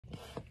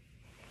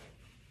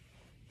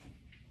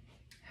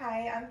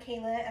Hi, I'm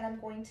Kayla and I'm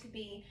going to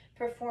be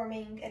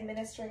performing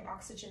administering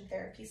oxygen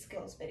therapy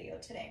skills video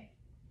today.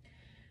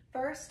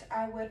 First,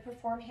 I would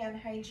perform hand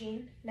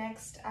hygiene.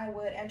 Next, I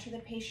would enter the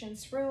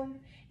patient's room,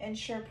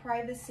 ensure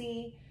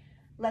privacy,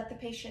 let the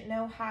patient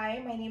know,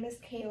 hi, my name is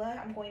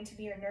Kayla, I'm going to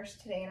be your nurse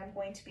today and I'm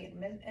going to be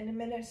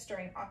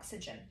administering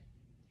oxygen.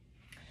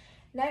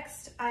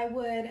 Next, I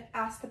would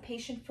ask the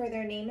patient for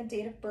their name and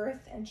date of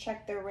birth and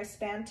check their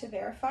wristband to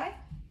verify.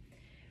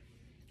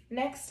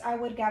 Next, I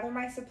would gather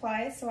my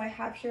supplies. So I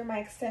have here my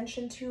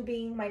extension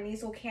tubing, my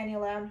nasal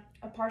cannula,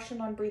 a partial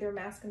non-breather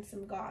mask, and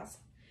some gauze.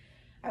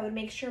 I would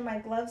make sure my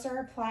gloves are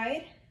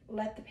applied,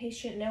 let the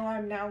patient know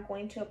I'm now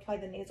going to apply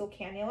the nasal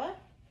cannula.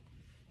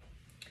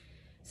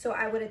 So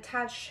I would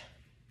attach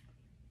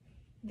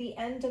the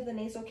end of the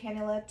nasal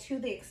cannula to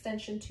the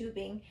extension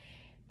tubing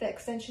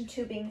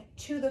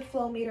to the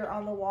flow meter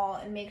on the wall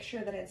and make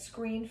sure that it's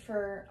screened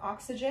for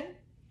oxygen.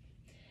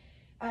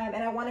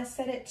 And I want to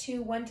set it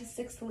to 1 to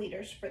 6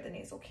 liters for the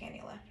nasal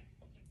cannula.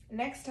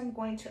 Next, I'm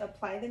going to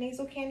apply the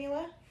nasal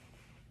cannula.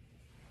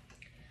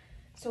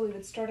 So we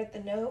would start at the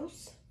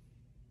nose.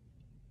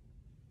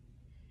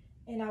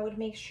 And I would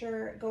make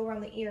sure, go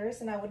around the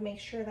ears, and I would make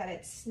sure that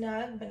it's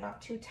snug but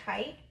not too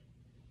tight.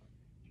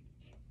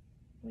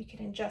 We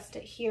can adjust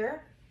it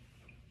here.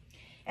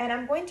 And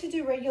I'm going to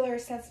do regular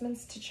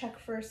assessments to check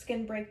for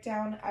skin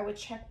breakdown. I would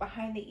check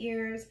behind the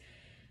ears,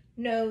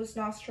 nose,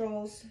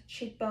 nostrils,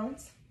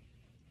 cheekbones.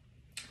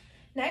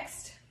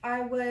 Next,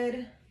 I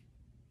would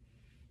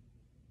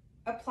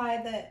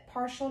apply the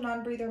partial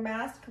non-breather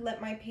mask,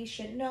 let my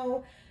patient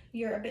know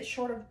you're a bit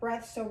short of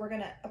breath, so we're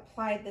gonna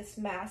apply this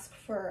mask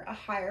for a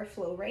higher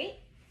flow rate.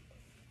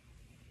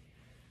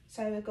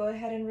 So I would go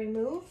ahead and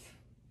remove,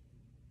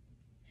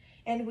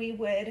 and we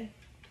would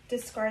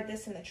discard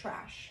this in the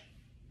trash.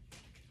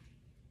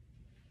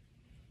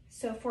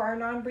 So for our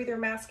non-breather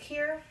mask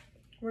here,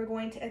 we're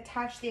going to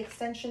attach the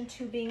extension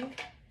tubing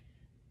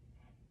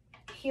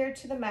here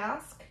to the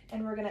mask,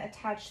 and we're going to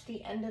attach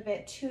the end of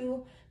it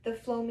to the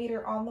flow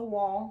meter on the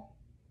wall.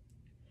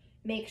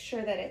 Make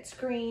sure that it's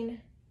green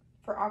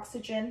for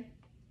oxygen.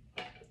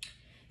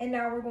 And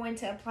now we're going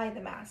to apply the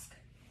mask.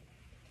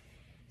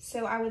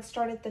 So I would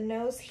start at the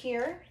nose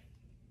here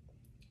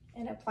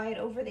and apply it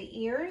over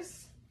the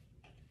ears.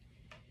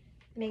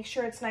 Make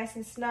sure it's nice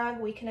and snug.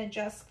 We can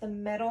adjust the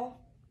metal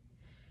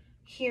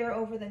here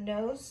over the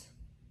nose.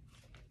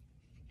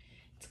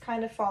 It's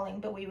kind of falling,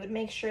 but we would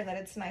make sure that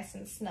it's nice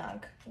and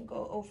snug. We'll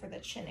go over the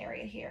chin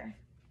area here.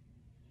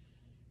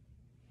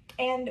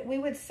 And we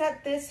would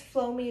set this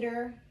flow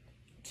meter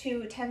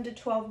to 10 to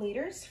 12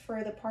 liters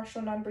for the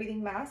partial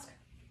non-breathing mask.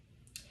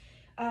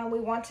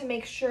 We want to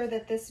make sure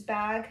that this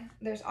bag,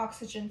 there's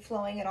oxygen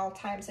flowing at all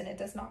times and it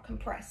does not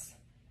compress.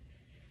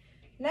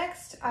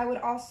 Next, I would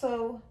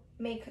also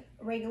make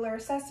regular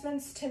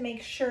assessments to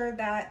make sure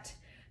that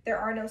there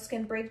are no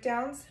skin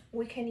breakdowns.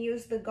 We can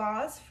use the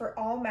gauze for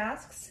all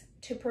masks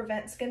to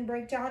prevent skin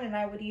breakdown, and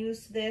I would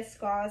use this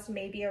gauze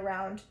maybe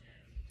around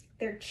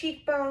their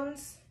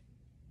cheekbones.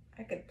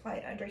 I could apply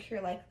it under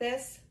here like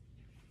this.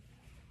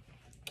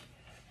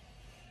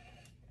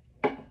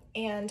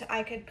 And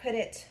I could put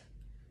it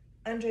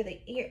under the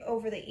ear,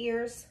 over the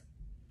ears,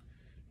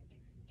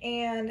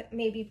 and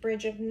maybe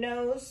bridge of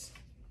nose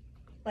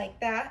like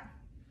that.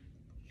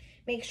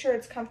 Make sure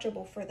it's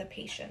comfortable for the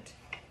patient.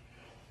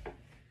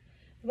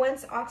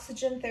 Once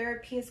oxygen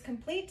therapy is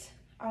complete,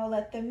 I'll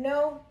let them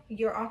know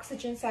your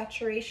oxygen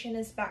saturation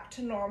is back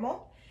to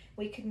normal.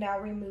 We can now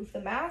remove the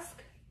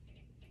mask.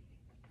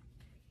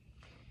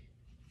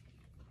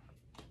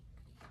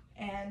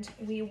 And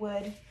we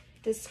would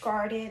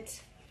discard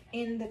it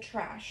in the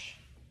trash.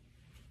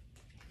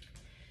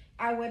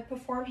 I would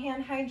perform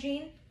hand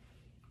hygiene,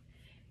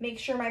 make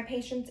sure my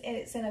patient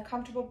is in a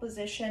comfortable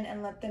position,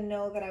 and let them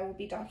know that I will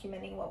be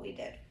documenting what we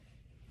did.